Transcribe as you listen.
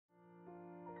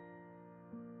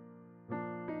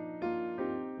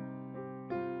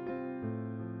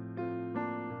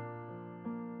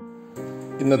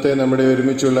ഇന്നത്തെ നമ്മുടെ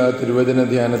ഒരുമിച്ചുള്ള തിരുവചന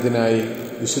ധ്യാനത്തിനായി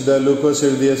വിശുദ്ധ ലൂക്കോസ്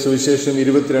എഴുതിയ സുവിശേഷം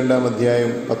 22-ാം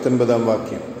അധ്യായം 19-ാം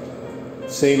വാക്യം.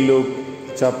 Saint Luke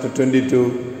chapter 22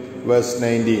 verse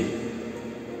 19.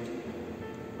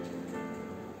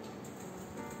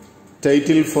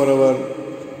 Title for our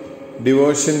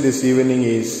devotion this evening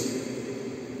is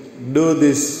Do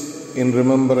this in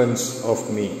remembrance of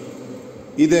me.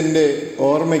 ഇതെന്റെ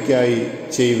ഓർമ്മയ്ക്കായി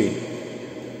ചെയ്യുവിൻ.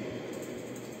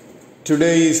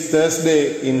 Today is Thursday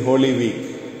in Holy Week,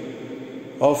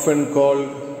 often called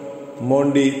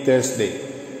MAUNDY Thursday.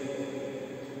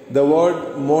 The word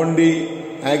MAUNDY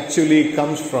actually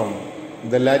comes from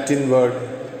the Latin word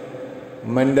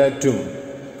mandatum,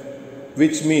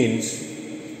 which means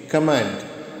command.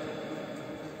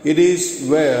 It is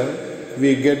where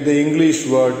we get the English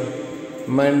word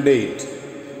mandate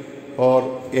or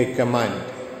a command.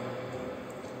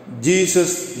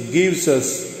 Jesus gives us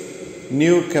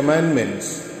new commandments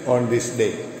on this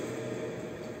day.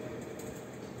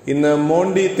 ഇന്ന്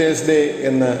മോണ്ടി Thursday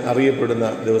എന്ന് അറിയപ്പെടുന്ന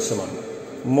ദിവസമാണ്.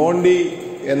 മോണ്ടി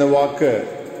എന്ന വാക്ക്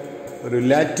ഒരു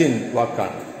Latin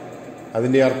വാക്കാണ്.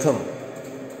 അതിൻ്റെ അർത്ഥം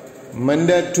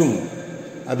മൻഡാറ്റും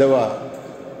അഥവാ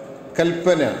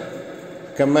കൽപ്പന,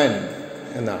 കമാൻഡ്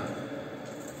എന്നാണ്.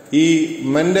 ഈ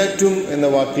മൻഡാറ്റും എന്ന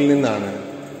വാക്കിൽ നിന്നാണ്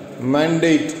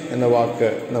മാൻഡേറ്റ് എന്ന വാക്ക്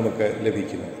നമുക്ക്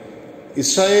ലഭിക്കുന്നത്.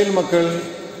 ഇസ്രായേൽ മക്കൾ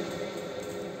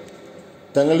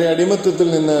തങ്ങളുടെ അടിമത്തത്തിൽ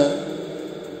നിന്ന്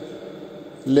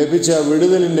ലഭിച്ച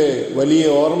വിടുതലിൻ്റെ വലിയ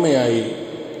ഓർമ്മയായി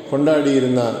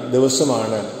കൊണ്ടാടിയിരുന്ന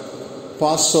ദിവസമാണ്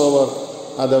പാസ് ഓവർ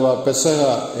അഥവാ പെസഹ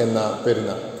എന്ന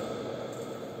പെരുന്നാൾ.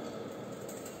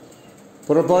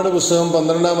 പുറപ്പാട് പുസ്തകം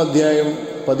 12-ാം അധ്യായം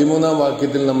 13-ാം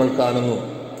വാക്യത്തിൽ നമ്മൾ കാണുന്നു,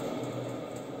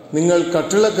 നിങ്ങൾ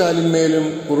കട്ടിളക്കാലിന്മേലും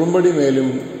കുറുമ്പടിമേലും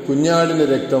കുഞ്ഞാടിൻ്റെ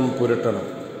രക്തം പുരട്ടണം.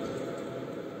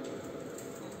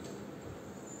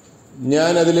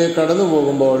 ഞാൻ അതിലെ കടന്നു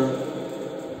പോകുമ്പോൾ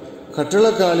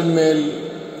കട്ടിളക്കാലിന്മേൽ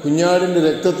കുഞ്ഞാടിൻ്റെ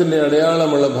രക്തത്തിൻ്റെ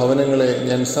അടയാളമുള്ള ഭവനങ്ങളെ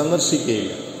ഞാൻ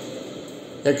സന്ദർശിക്കുകയില്ല.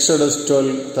 Exodus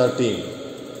 12:13.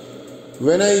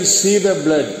 When I see the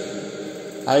blood,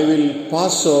 I will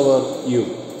pass over you.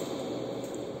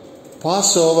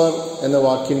 Pass over എന്ന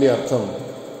വാക്കിൻ്റെ അർത്ഥം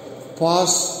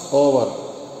പാസ് ഓവർ,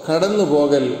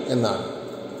 കടന്നുപോകൽ എന്നാണ്.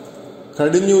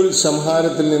 കടിഞ്ഞൂൽ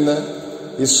സംഹാരത്തിൽ നിന്ന്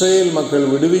ഇസ്രായേൽ മക്കൾ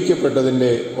വിടുവിക്കപ്പെട്ടതിൻ്റെ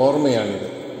ഓർമ്മയാണിത്.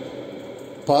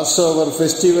 Pass over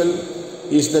festival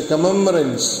is the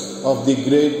കമമറൻസ് of the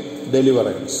great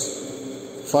deliverance.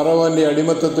 ഫറവോന്റെ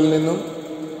അടിമത്തത്തിൽ നിന്നും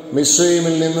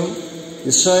മിസ്രയീമിൽ നിന്നും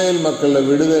ഇസ്രായേൽ മക്കളുടെ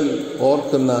വിടുതൽ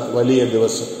ഓർക്കുന്ന വലിയ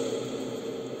ദിവസം.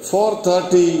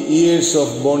 430 years of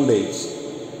bondage,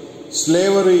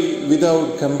 slavery without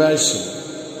compassion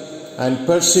and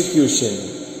persecution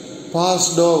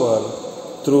passed over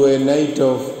through a night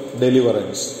of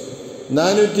deliverance.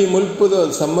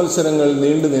 430 സംവത്സരങ്ങൾ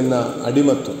നീണ്ടുനിന്ന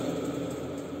അടിമത്വം,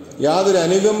 യാതൊരു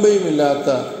അനുകമ്പയുമില്ലാത്ത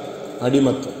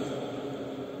അടിമത്വം,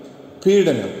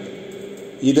 പീഡനം,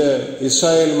 ഇത്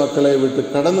ഇസ്രായേൽ മക്കളെ വിട്ട്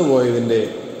കടന്നുപോയതിൻ്റെ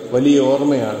വലിയ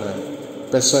ഓർമ്മയാണ്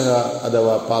പെസഹ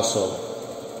അഥവാ പാസ് ഓവർ.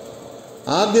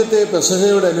 ആദ്യത്തെ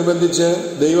പെസഹയോടനുബന്ധിച്ച്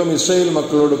ദൈവം ഇസ്രായേൽ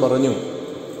മക്കളോട് പറഞ്ഞു,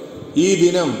 ഈ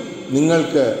ദിനം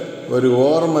നിങ്ങൾക്ക് ഒരു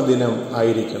ഓർമ്മ ദിനം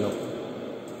ആയിരിക്കണം.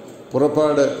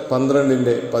 പുറപ്പാട്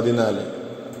 12:14.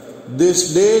 This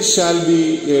day shall be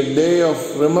a day of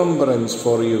remembrance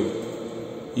for you.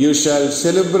 You shall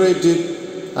celebrate it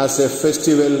as a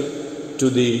festival to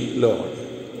the Lord.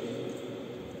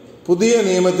 പുതിയ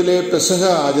നിയമത്തിലെ പെസഹ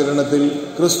ആചരണത്തിൽ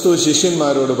ക്രിസ്തു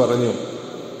ശിഷ്യന്മാരോട് പറഞ്ഞു,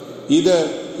 ഇത്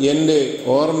എൻ്റെ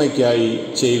ഓർമ്മയ്ക്കായി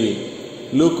ചെയ്യുവിൻ.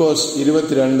 ലൂക്കോസ്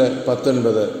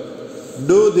 22:19.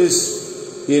 Do this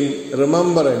in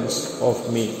remembrance of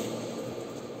me.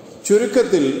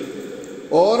 ചുരുക്കത്തിൽ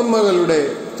ഓർമ്മകളുടെ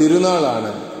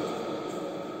തിരുനാളാണ്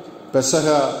പെസഹ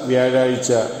വ്യാഴാഴ്ച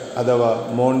അഥവാ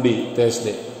മോണ്ടി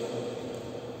തേഴ്സ്ഡേ.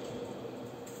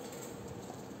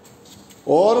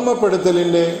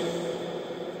 ഓർമ്മപ്പെടുത്തലിൻ്റെ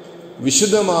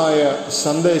വിശുദ്ധമായ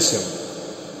സന്ദേശം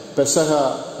പെസഹ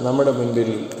നമ്മുടെ മുൻപിൽ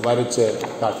വരച്ച്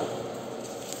കാട്ടും.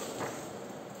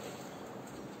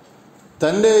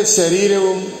 തൻ്റെ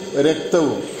ശരീരവും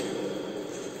രക്തവും,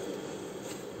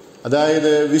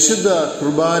 അതായത് വിശുദ്ധ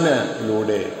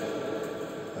കുർബാനയിലൂടെ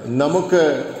നമുക്ക്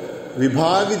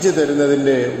വിഭാഗിച്ചു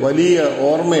തരുന്നതിൻ്റെ വലിയ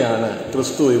ഓർമ്മയാണ്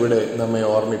ക്രിസ്തു ഇവിടെ നമ്മെ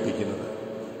ഓർമ്മിപ്പിക്കുന്നത്.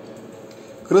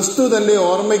 ക്രിസ്തു തൻ്റെ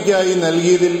ഓർമ്മയ്ക്കായി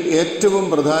നൽകിയതിൽ ഏറ്റവും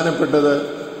പ്രധാനപ്പെട്ടത്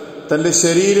തൻ്റെ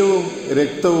ശരീരവും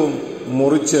രക്തവും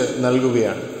മുറിച്ച്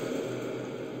നൽകുകയാണ്.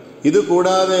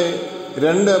 ഇതുകൂടാതെ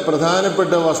 2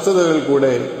 പ്രധാനപ്പെട്ട വസ്തുതകൾ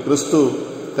കൂടെ ക്രിസ്തു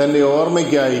തൻ്റെ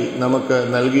ഓർമ്മയ്ക്കായി നമുക്ക്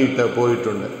നൽകിയിട്ട്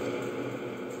പോയിട്ടുണ്ട്.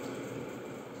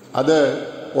 അത്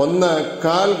ഒന്ന്,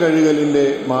 കാൽ കഴുകലിൻ്റെ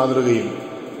മാതൃകയും,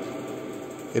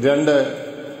 2,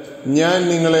 ഞാൻ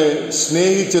നിങ്ങളെ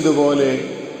സ്നേഹിച്ചതുപോലെ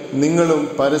നിങ്ങളും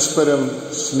പരസ്പരം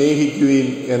സ്നേഹിക്കുവിൻ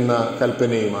എന്ന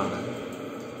കൽപ്പനയുമാണ്.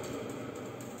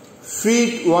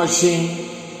 Feet washing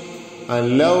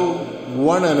and love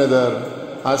one another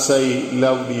as I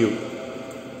loved U.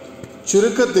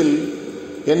 ചുരുക്കത്തിൽ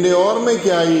എൻ്റെ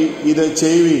ഓർമ്മയ്ക്കായി ഇത്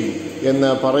ചെയ്യുവിൻ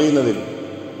എന്ന് പറയുന്നതിൽ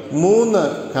 3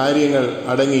 കാര്യങ്ങൾ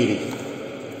അടങ്ങിയിരിക്കും.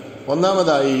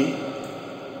 ഒന്നാമതായി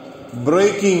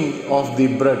ബ്രേക്കിംഗ് ഓഫ് ദി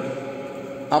ബ്രെഡ്,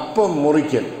 അപ്പം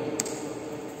മുറിക്കൽ.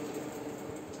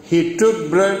 He took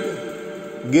bread,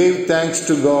 gave thanks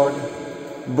to God,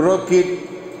 broke it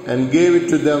and gave it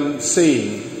to them,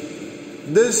 saying,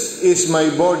 "This is my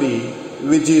body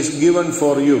which is given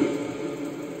for you."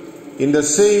 In the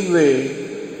same way,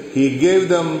 he gave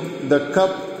them the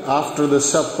cup after the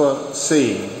supper,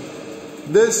 saying,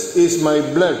 "This is my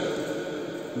blood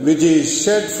which is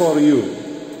shed for you.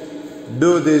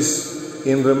 Do this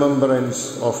in remembrance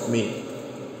of me."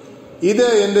 ഇത്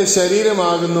എൻ്റെ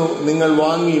ശരീരമാകുന്നു, നിങ്ങൾ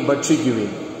വാങ്ങി ഭക്ഷിക്കുവിൻ.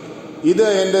 ഇത്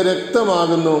എൻ്റെ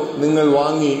രക്തമാകുന്നു, നിങ്ങൾ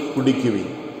വാങ്ങി കുടിക്കുവിൻ.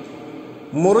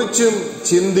 മുറിച്ചും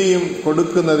ചിന്തിയും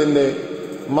കൊടുക്കുന്നതിൻ്റെ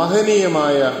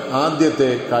മഹനീയമായ ആദ്യത്തെ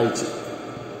കാഴ്ച.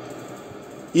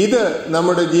 ഇത്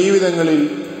നമ്മുടെ ജീവിതങ്ങളിൽ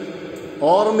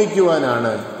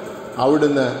ഓർമ്മിക്കുവാനാണ്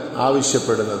അവിടുന്ന്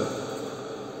ആവശ്യപ്പെടുന്നത്.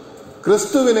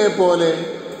 ക്രിസ്തുവിനെ പോലെ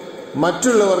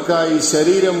മറ്റുള്ളവർക്കായി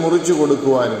ശരീരം മുറിച്ചു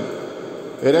കൊടുക്കുവാനും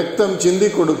രക്തം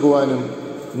ചിന്തിക്കൊടുക്കുവാനും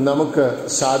നമുക്ക്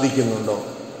സാധിക്കുന്നുണ്ടോ?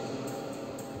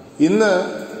 ഇന്ന്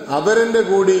അവരൻ്റെ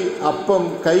കൂടി അപ്പം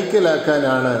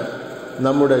കൈക്കലാക്കാനാണ്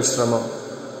നമ്മുടെ ശ്രമം.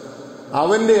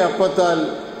 അവൻ്റെ അപ്പത്താൽ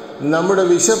നമ്മുടെ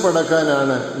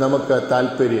വിശപ്പടക്കാനാണ് നമുക്ക്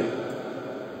താല്പര്യം.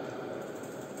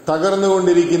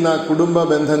 തകർന്നുകൊണ്ടിരിക്കുന്ന കുടുംബ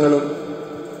ബന്ധങ്ങളും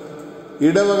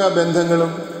ഇടവക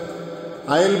ബന്ധങ്ങളും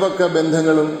അയൽപക്ക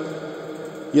ബന്ധങ്ങളും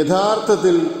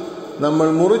യഥാർത്ഥത്തിൽ നമ്മൾ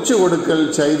മുറിച്ചു കൊടുക്കൽ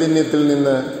ചൈതന്യത്തിൽ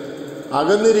നിന്ന്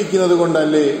അകന്നിരിക്കുന്നത്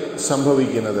കൊണ്ടല്ലേ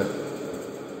സംഭവിക്കുന്നത്?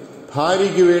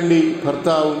 ഭാര്യയ്ക്ക് വേണ്ടി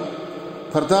ഭർത്താവും,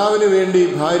 ഭർത്താവിന് വേണ്ടി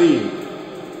ഭാര്യയും,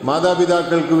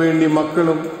 മാതാപിതാക്കൾക്ക് വേണ്ടി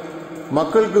മക്കളും,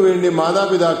 മക്കൾക്ക് വേണ്ടി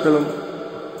മാതാപിതാക്കളും,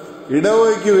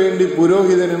 ഇടവകയ്ക്ക് വേണ്ടി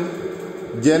പുരോഹിതനും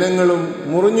ജനങ്ങളും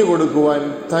മുറിഞ്ഞു കൊടുക്കുവാൻ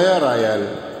തയ്യാറായാൽ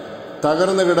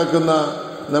തകർന്നു കിടക്കുന്ന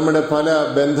നമ്മുടെ പല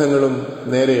ബന്ധങ്ങളും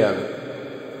നേരെയാകും.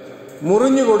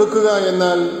 മുറിഞ്ഞു കൊടുക്കുക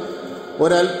എന്നാൽ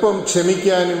ഒരൽപ്പം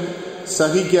ക്ഷമിക്കാനും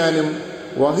സഹിക്കാനും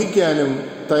വഹിക്കാനും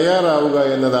തയ്യാറാവുക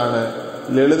എന്നതാണ്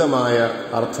ലളിതമായ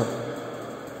അർത്ഥം.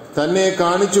 തന്നെ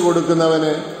കാണിച്ചു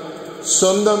കൊടുക്കുന്നവന്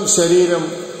സ്വന്തം ശരീരം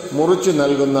മുറിച്ചു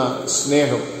നൽകുന്ന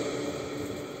സ്നേഹം.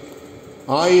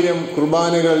 1000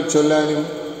 കുർബാനകൾ ചൊല്ലാനും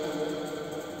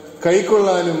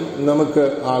കൈക്കൊള്ളാനും നമുക്ക്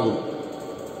ആകും.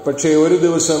 പക്ഷേ ഒരു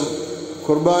ദിവസം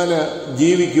കുർബാന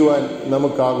ജീവിക്കുവാൻ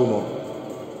നമുക്കാകുമോ?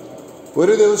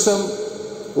 ഒരു ദിവസം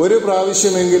ഒരു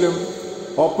പ്രാവശ്യമെങ്കിലും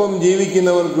ഒപ്പം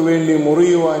ജീവിക്കുന്നവർക്ക് വേണ്ടി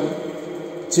മുറിയുവാൻ,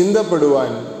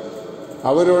 ചിന്തപ്പെടുവാൻ,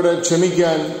 അവരോട്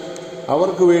ക്ഷമിക്കാൻ,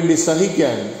 അവർക്ക് വേണ്ടി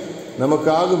സഹിക്കാൻ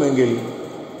നമുക്കാകുമെങ്കിൽ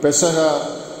പെസഹ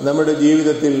നമ്മുടെ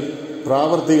ജീവിതത്തിൽ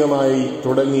പ്രാവർത്തികമായി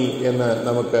തുടങ്ങി എന്ന്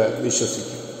നമുക്ക്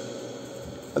വിശ്വസിക്കാം.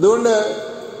 അതുകൊണ്ട്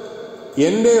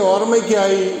എൻ്റെ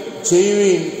ഓർമ്മയ്ക്കായി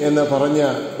ചെയ്യുവീൻ എന്ന് പറഞ്ഞ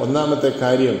ഒന്നാമത്തെ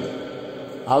കാര്യം,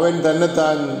 അവൻ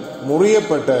തന്നെത്താൻ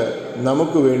മുറിയപ്പെട്ട്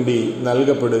നമുക്ക് വേണ്ടി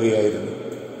നൽകപ്പെടുകയായിരുന്നു.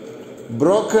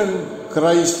 Broken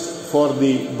Christ for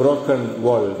the broken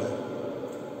world.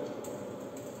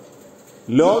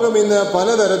 ലോകം ഇന്ന്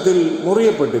പലതരത്തിൽ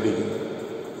മുറിയപ്പെട്ടിരിക്കുന്നു.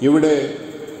 ഇവിടെ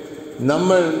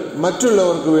നമ്മൾ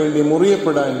മറ്റുള്ളവർക്ക് വേണ്ടി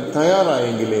മുറിയപ്പെടാൻ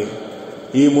തയ്യാറായെങ്കിലേ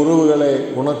ഈ മുറിവുകളെ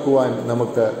ഉണക്കുവാൻ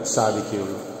നമുക്ക്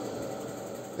സാധിക്കുകയുള്ളൂ.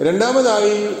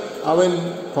 രണ്ടാമതായി അവൻ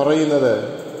പറയുന്നത്,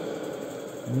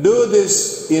 do this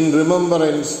in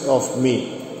remembrance of me.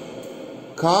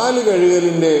 കാല്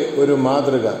കഴുകലിൻ്റെ ഒരു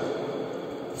മാതൃക,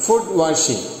 food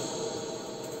washing.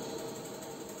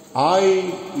 I,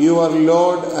 your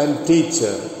Lord and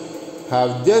teacher,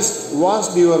 have just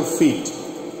washed your feet.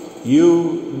 You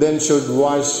then should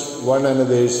wash one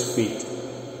another's feet.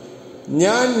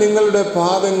 ഞാൻ നിങ്ങളുടെ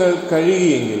പാദങ്ങൾ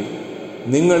കഴുകിയെങ്കിൽ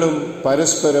നിങ്ങളും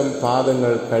പരസ്പരം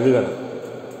പാദങ്ങൾ കഴുകണം.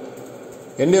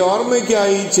 എൻ്റെ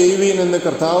ഓർമ്മയ്ക്കായി ചെയ്യുവീൻ എന്ന്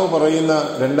കർത്താവ് പറയുന്ന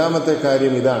രണ്ടാമത്തെ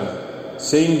കാര്യം ഇതാണ്.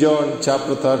 Saint John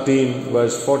chapter 13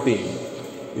 verse 14.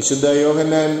 വിശുദ്ധ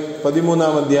യോഹന്നാൻ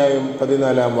 13-ാം അധ്യായം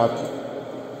 14-ാം വാക്യം.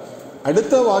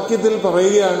 അടുത്ത വാക്യത്തിൽ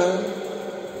പറയുകയാണ്,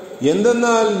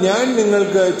 എന്തെന്നാൽ ഞാൻ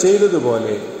നിങ്ങൾക്ക്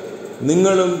ചെയ്തതുപോലെ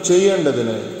നിങ്ങളും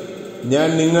ചെയ്യേണ്ടതിന് ഞാൻ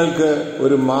നിങ്ങൾക്ക്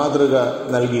ഒരു മാതൃക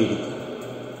നൽകിയിരിക്കും.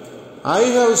 I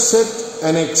have set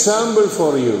an example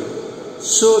for you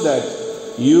so that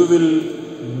you will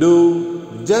do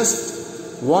just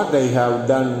what I have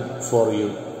done for you.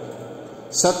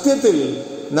 സത്യത്തിൽ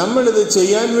നമ്മളിത്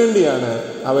ചെയ്യാൻ വേണ്ടിയാണ്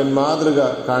അവൻ മാതൃക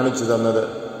കാണിച്ചു തന്നത്.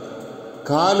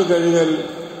 കാല് കഴുകൽ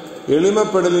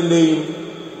എളിമപ്പെടലിൻ്റെയും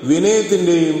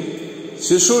വിനയത്തിൻ്റെയും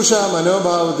ശുശ്രൂഷ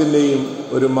മനോഭാവത്തിൻ്റെയും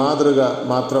ഒരു മാതൃക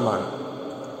മാത്രമാണ്.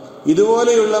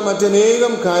 ഇതുപോലെയുള്ള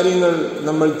മറ്റനേകം കാര്യങ്ങൾ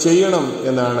നമ്മൾ ചെയ്യണം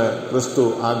എന്നാണ് ക്രിസ്തു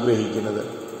ആഗ്രഹിക്കുന്നത്.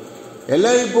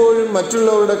 എല്ലായ്പ്പോഴും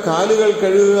മറ്റുള്ളവരുടെ കാലുകൾ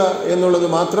കഴുകുക എന്നുള്ളത്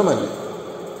മാത്രമല്ല,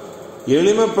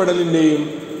 എളിമപ്പെടലിൻ്റെയും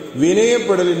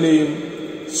വിനയപ്പെടലിൻ്റെയും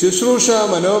ശുശ്രൂഷ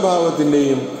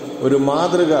മനോഭാവത്തിൻ്റെയും ഒരു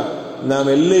മാതൃക നാം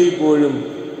എല്ലായ്പ്പോഴും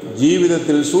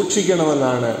ജീവിതത്തിൽ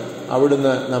സൂക്ഷിക്കണമെന്നാണ്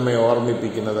അവിടുന്ന് നമ്മെ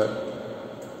ഓർമ്മിപ്പിക്കുന്നത്.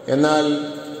 എന്നാൽ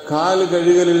കാല്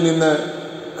കഴുകലിൽ നിന്ന്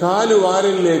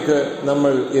കാലുവാരലിലേക്ക്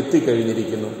നമ്മൾ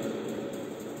എത്തിക്കഴിഞ്ഞിരിക്കുന്നു.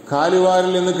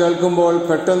 കാലുവാരൽ എന്ന് കേൾക്കുമ്പോൾ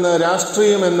പെട്ടെന്ന്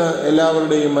രാഷ്ട്രീയമെന്ന്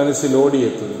എല്ലാവരുടെയും മനസ്സിൽ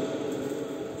ഓടിയെത്തുന്നു.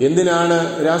 എന്തിനാണ്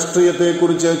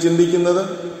രാഷ്ട്രീയത്തെക്കുറിച്ച് ചിന്തിക്കുന്നത്?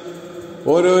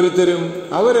 ഓരോരുത്തരും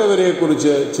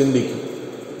അവരവരെക്കുറിച്ച് ചിന്തിക്കും.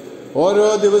 ഓരോ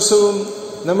ദിവസവും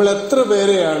നമ്മൾ എത്ര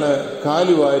പേരെയാണ്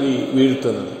കാലുവാരി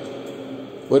വീഴ്ത്തുന്നത്?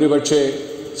 ഒരുപക്ഷെ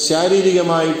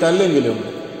ശാരീരികമായിട്ടല്ലെങ്കിലും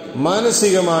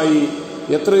മാനസികമായി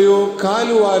എത്രയോ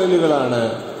കാലുവാരലുകളാണ്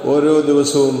ഓരോ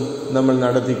ദിവസവും നമ്മൾ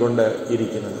നടത്തിക്കൊണ്ട്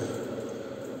ഇരിക്കുന്നത്.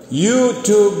 യു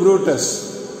ടു ബ്രൂട്ടസ്,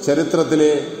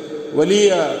 ചരിത്രത്തിലെ വലിയ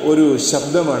ഒരു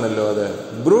ശബ്ദമാണല്ലോ അത്.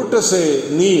 ബ്രൂട്ടസെ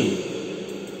നീയും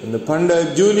എന്ന് പണ്ട്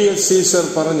ജൂലിയസ് സീസർ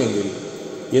പറഞ്ഞെങ്കിൽ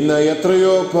ഇന്ന്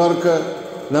എത്രയോ പേർക്ക്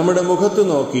നമ്മുടെ മുഖത്ത്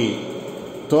നോക്കി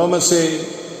തോമസേ,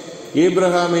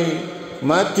 ഏബ്രഹാമേ,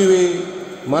 മാത്യുവേ,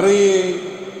 മറിയേ,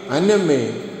 അന്നമ്മേ,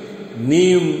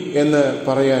 നീയും എന്ന്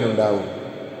പറയാനുണ്ടാവും.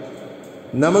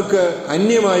 നമുക്ക്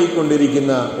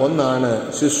അന്യമായിക്കൊണ്ടിരിക്കുന്ന ഒന്നാണ്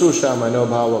ശുശ്രൂഷ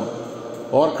മനോഭാവം.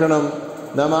 ഓർക്കണം,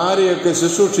 നാം ആരെയൊക്കെ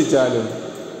ശുശ്രൂഷിച്ചാലും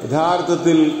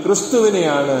യഥാർത്ഥത്തിൽ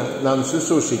ക്രിസ്തുവിനെയാണ് നാം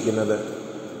ശുശ്രൂഷിക്കുന്നത്.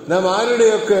 നാം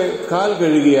ആരുടെയൊക്കെ കാൽ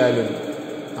കഴുകിയാലും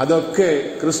അതൊക്കെ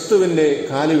ക്രിസ്തുവിൻ്റെ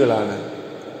കാലുകളാണ്.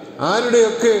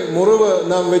 ആരുടെയൊക്കെ മുറിവ്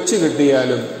നാം വെച്ച്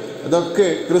കെട്ടിയാലും അതൊക്കെ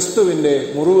ക്രിസ്തുവിൻ്റെ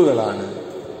മുറിവുകളാണ്.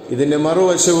 ഇതിൻ്റെ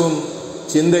മറുവശവും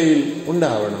ചിന്തയിൽ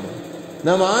ഉണ്ടാവണം.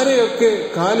 നാം ആരെയൊക്കെ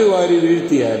കാലുവാരി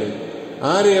വീഴ്ത്തിയാലും,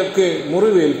 ആരെയൊക്കെ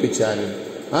മുറിവേൽപ്പിച്ചാലും,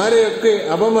 ആരെയൊക്കെ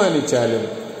അപമാനിച്ചാലും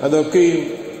അതൊക്കെയും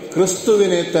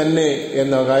ക്രിസ്തുവിനെ തന്നെ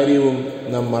എന്ന കാര്യവും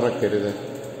നാം മറക്കരുത്.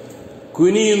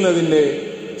 കുനിയുന്നതിൻ്റെ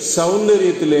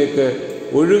സൗന്ദര്യത്തിലേക്ക്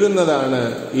ഒഴുകുന്നതാണ്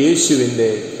യേശുവിൻ്റെ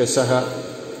പെസഹ.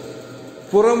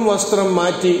 പുറം വസ്ത്രം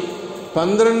മാറ്റി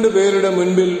 12 പേരുടെ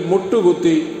മുൻപിൽ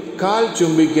മുട്ടുകുത്തി കാൽ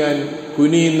ചുംബിക്കാൻ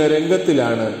കുനിയുന്ന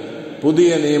രംഗത്തിലാണ് പുതിയ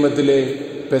നിയമത്തിലെ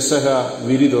പെസഹ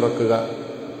വിരി തുറക്കുക.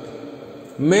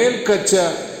 മേൽക്കച്ച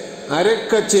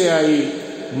അരക്കച്ചയായി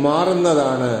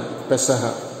മാറുന്നതാണ് പെസഹ.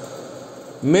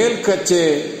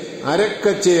 മേൽക്കച്ചയെ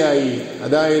അരക്കച്ചയായി,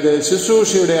 അതായത്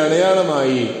ശുശ്രൂഷയുടെ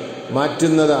അടയാളമായി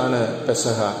മാറ്റുന്നതാണ്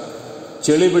പെസഹ.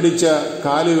 ചെളി പിടിച്ച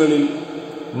കാലുകളിൽ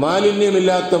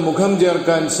മാലിന്യമില്ലാത്ത മുഖം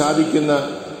ചേർക്കാൻ സാധിക്കുന്ന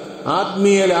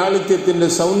ആത്മീയ ലാളിത്യത്തിന്റെ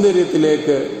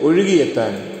സൗന്ദര്യത്തിലേക്ക്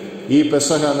ഒഴുകിയെത്താൻ ഈ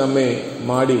പെസഹ നമ്മെ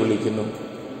മാടി വിളിക്കുന്നു.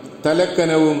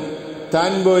 തലക്കനവും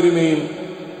താൻപോരിമയും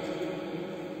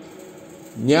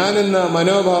ഞാനെന്ന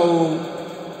മനോഭാവവും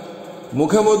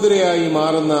മുഖമുദ്രയായി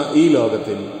മാറുന്ന ഈ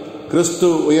ലോകത്തിൽ ക്രിസ്തു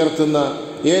ഉയർത്തുന്ന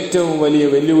ഏറ്റവും വലിയ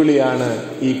വെല്ലുവിളിയാണ്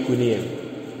ഈ കുനിയൽ.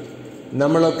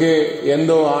 നമ്മളൊക്കെ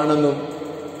എന്തോ ആണെന്നും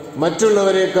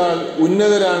മറ്റുള്ളവരെക്കാൾ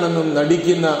ഉന്നതരാണെന്നും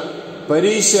നടിക്കുന്ന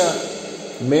പരീശ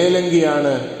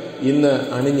മേലങ്കിയാണ് ഇന്ന്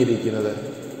അണിഞ്ഞിരിക്കുന്നത്.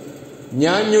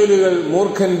 ഞാഞ്ഞൂലുകൾ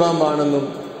മൂർഖൻ പാമ്പാണെന്നും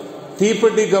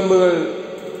തീപ്പെട്ടിക്കമ്പുകൾ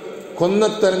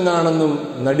കൊന്നത്തരങ്ങാണെന്നും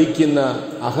നടിക്കുന്ന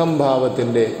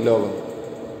അഹംഭാവത്തിന്റെ ലോകം.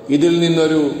 ഇതിൽ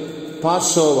നിന്നൊരു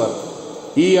പാസ് ഓവർ,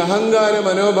 ഈ അഹങ്കാര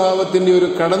മനോഭാവത്തിന്റെ ഒരു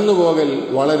കടന്നുപോകൽ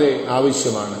വളരെ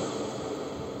ആവശ്യമാണ്.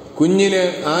 കുഞ്ഞിന്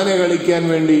ആന കളിക്കാൻ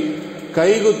വേണ്ടി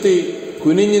കൈകുത്തി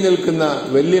കുനിഞ്ഞു നിൽക്കുന്ന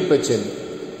വല്യപ്പച്ചൻ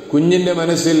കുഞ്ഞിന്റെ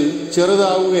മനസ്സിൽ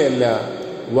ചെറുതാവുകയല്ല,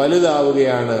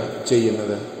 വലുതാവുകയാണ്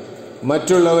ചെയ്യുന്നത്.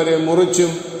 മറ്റുള്ളവരെ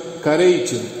മുറിച്ചും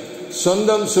കരയിച്ചും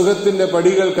സ്വന്തം സുഖത്തിന്റെ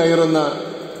പടികൾ കയറുന്ന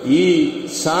ഈ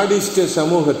സാഡിസ്റ്റ്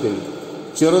സമൂഹത്തിൽ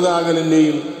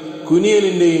ചെറുതാകലിന്റെയും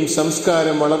കുനിയലിന്റെയും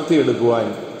സംസ്കാരം വളർത്തിയെടുക്കുവാൻ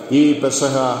ഈ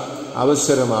പെസഹ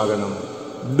അവസരമാകണം.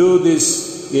 Do this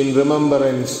in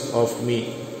remembrance of me.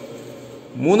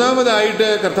 മൂന്നാമതായിട്ട്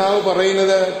കർത്താവ്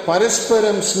പറയുന്നത്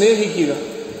പരസ്പരം സ്നേഹിക്കുക.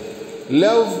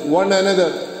 Love one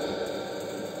another.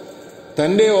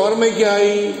 തന്റെ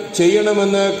ഓർമ്മയ്ക്കായി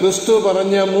ചെയ്യണമെന്ന് ക്രിസ്തു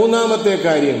പറഞ്ഞ മൂന്നാമത്തെ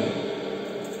കാര്യം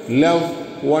ലവ്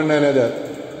വൺ അനദർ,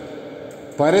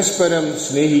 പരസ്പരം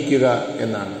സ്നേഹിക്കുക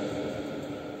എന്നാണ്.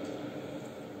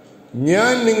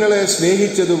 ഞാൻ നിങ്ങളെ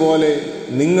സ്നേഹിച്ചതുപോലെ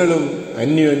നിങ്ങളും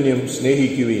അന്യോന്യം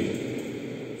സ്നേഹിക്കുവിൻ.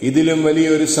 ഇതിലും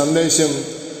വലിയൊരു സന്ദേശം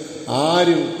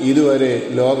ആരും ഇതുവരെ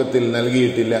ലോകത്തിൽ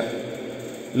നൽകിയിട്ടില്ല.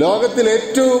 ലോകത്തിൽ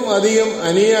ഏറ്റവും അധികം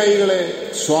അനുയായികളെ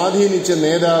സ്വാധീനിച്ച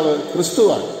നേതാവ്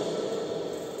ക്രിസ്തുവാണ്.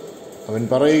 അവൻ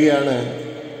പറയുകയാണ്,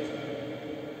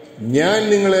 ഞാൻ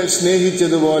നിങ്ങളെ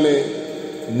സ്നേഹിച്ചതുപോലെ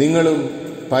നിങ്ങളും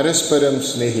പരസ്പരം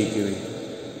സ്നേഹിക്കുകയും.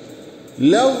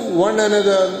 Love one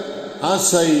another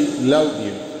as I love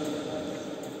you.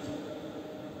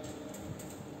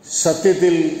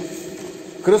 സത്യത്തിൽ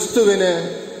ക്രിസ്തുവിന്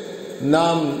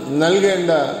നാം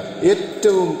നൽകേണ്ട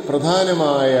ഏറ്റവും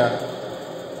പ്രധാനമായ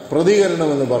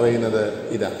പ്രതികരണമെന്ന് പറയുന്നത്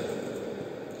ഇതാണ്.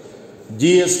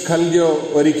 G.S. ഖൽജോ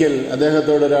ഒരിക്കൽ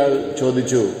അദ്ദേഹത്തോടൊരാൾ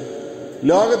ചോദിച്ചു,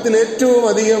 ലോകത്തിൽ ഏറ്റവും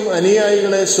അധികം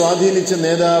അനുയായികളെ സ്വാധീനിച്ച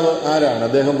നേതാവ് ആരാണ്?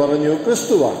 അദ്ദേഹം പറഞ്ഞു,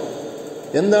 ക്രിസ്തുവാണ്.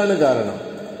 എന്താണ് കാരണം?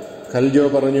 ഖൽജോ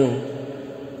പറഞ്ഞു,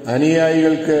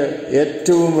 അനുയായികൾക്ക്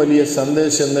ഏറ്റവും വലിയ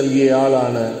സന്ദേശം നൽകിയ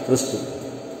ആളാണ് ക്രിസ്തു.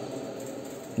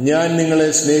 ഞാൻ നിങ്ങളെ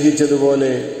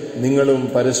സ്നേഹിച്ചതുപോലെ നിങ്ങളും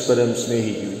പരസ്പരം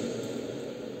സ്നേഹിക്കുക.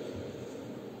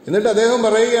 എന്നിട്ട് അദ്ദേഹം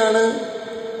പറയുകയാണ്,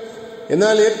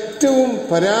 എന്നാൽ ഏറ്റവും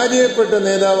പരാജയപ്പെട്ട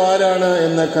നേതാവ് ആരാണ്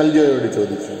എന്ന് ഖൽജോയോട്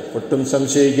ചോദിച്ചു. ഒട്ടും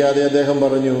സംശയിക്കാതെ അദ്ദേഹം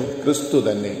പറഞ്ഞു, ക്രിസ്തു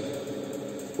തന്നെ.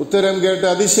 ഉത്തരം കേട്ട്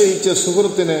അതിശയിച്ച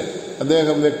സുഹൃത്തിന്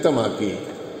അദ്ദേഹം വ്യക്തമാക്കി,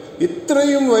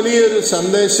 ഇത്രയും വലിയൊരു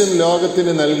സന്ദേശം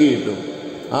ലോകത്തിന് നൽകിയിട്ടും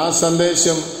ആ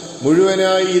സന്ദേശം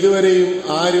മുഴുവനായി ഇതുവരെയും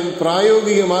ആരും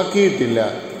പ്രായോഗികമാക്കിയിട്ടില്ല.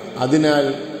 അതിനാൽ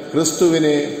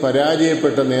ക്രിസ്തുവിനെ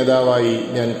പരാജയപ്പെട്ട നേതാവായി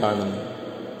ഞാൻ കാണുന്നു.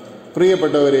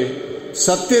 പ്രിയപ്പെട്ടവരെ,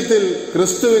 സത്യത്തിൽ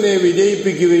ക്രിസ്തുവിനെ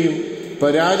വിജയിപ്പിക്കുകയും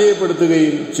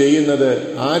പരാജയപ്പെടുത്തുകയും ചെയ്യുന്നത്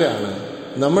ആരാണ്?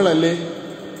 നമ്മളല്ലേ?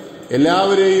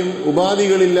 എല്ലാവരെയും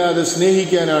ഉപാധികളില്ലാതെ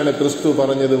സ്നേഹിക്കാനാണ് ക്രിസ്തു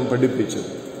പറഞ്ഞതും പഠിപ്പിച്ചത്.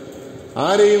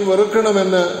 ആരെയും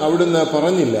വെറുക്കണമെന്ന് അവിടുന്ന്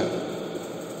പറഞ്ഞില്ല.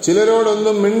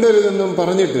 ചിലരോടൊന്നും മിണ്ടരുതെന്നും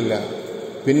പറഞ്ഞിട്ടില്ല.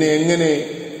 പിന്നെ എങ്ങനെ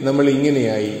നമ്മൾ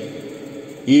ഇങ്ങനെയായി?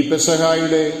 ഈ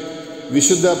പെസഹായുടെ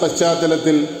വിശുദ്ധ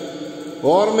പശ്ചാത്തലത്തിൽ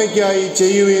ഓർമ്മയ്ക്കായി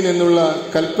ചെയ്യുവീൻ എന്നുള്ള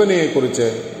കൽപ്പനയെക്കുറിച്ച്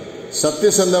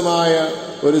സത്യസന്ധമായ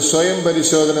ഒരു സ്വയം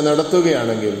പരിശോധന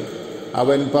നടത്തുകയാണെങ്കിൽ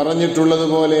അവൻ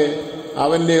പറഞ്ഞിട്ടുള്ളതുപോലെ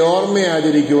അവന്റെ ഓർമ്മ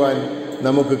ആചരിക്കുവാൻ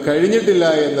നമുക്ക് കഴിഞ്ഞിട്ടില്ല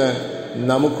എന്ന്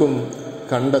നമുക്കും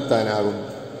കണ്ടെത്താനാകും.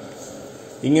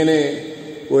 ഇങ്ങനെ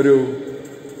ഒരു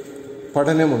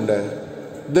പഠനമുണ്ട്.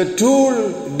 The tool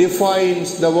defines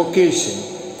the vocation.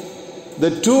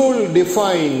 The tool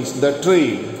defines the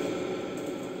trade.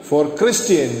 For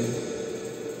Christian,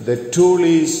 the tool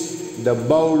is the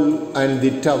bowl and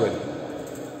the towel.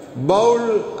 Bowl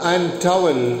and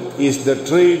towel is the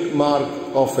trademark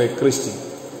of a Christian.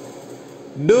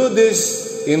 Do this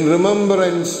in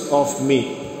remembrance of me.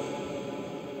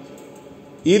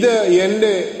 ഇത്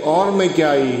എൻ്റെ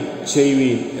ഓർമ്മയ്ക്കായി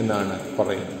ചെയ്യുവീൻ എന്നാണ്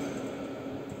പറയുന്നത്.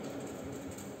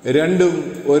 രണ്ടും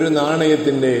ഒരു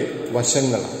നാണയത്തിൻ്റെ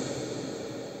വശങ്ങളാണ്.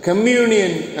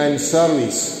 Communion and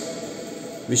service,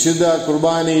 വിശുദ്ധ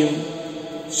കുർബാനയും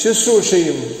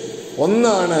ശുശ്രൂഷയും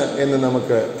ഒന്നാണ് എന്ന്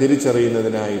നമുക്ക്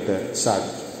തിരിച്ചറിയുന്നതിനായിട്ട്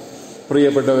സാധിക്കും.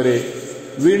 പ്രിയപ്പെട്ടവരെ,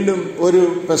 വീണ്ടും ഒരു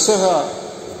പെസഹ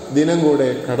ദിനം കൂടെ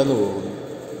കടന്നു പോകുന്നു.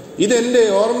 ഇതെൻ്റെ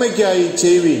ഓർമ്മയ്ക്കായി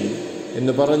ചെയ്യുവീൻ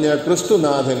എന്ന് പറഞ്ഞ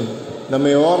ക്രിസ്തുനാഥൻ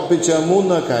നമ്മെ ഓർപ്പിച്ച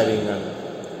 3 കാര്യങ്ങൾ: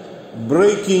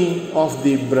 breaking of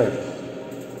the bread,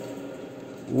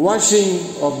 washing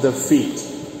of the feet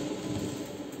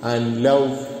and love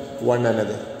one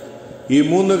another. ഈ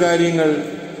 3 കാര്യങ്ങൾ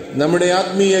നമ്മുടെ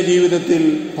ആത്മീയ ജീവിതത്തിൽ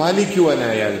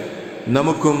പാലിക്കുവാനായാൽ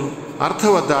നമുക്കും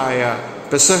അർത്ഥവത്തായ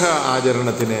പെസഹ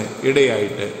ആചരണത്തിന്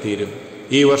ഇടയായിട്ട് തീരും.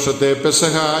 ഈ വർഷത്തെ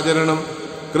പെസഹ ആചരണം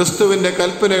ക്രിസ്തുവിന്റെ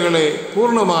കൽപ്പനകളെ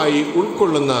പൂർണ്ണമായി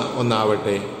ഉൾക്കൊള്ളുന്ന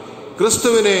ഒന്നാവട്ടെ.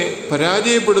 ക്രിസ്തുവിനെ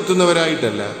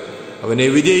പരാജയപ്പെടുത്തുന്നവരായിട്ടല്ല, അവനെ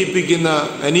വിജയിപ്പിക്കുന്ന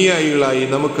അനുയായികളായി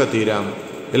നമുക്ക് തീരാം.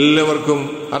 എല്ലാവർക്കും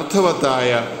അർത്ഥവത്തായ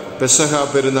പെസഹ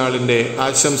പെരുന്നാളിന്റെ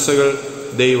ആശംസകൾ.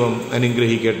 ദൈവം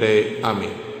അനുഗ്രഹിക്കട്ടെ.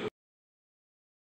 ആമേൻ.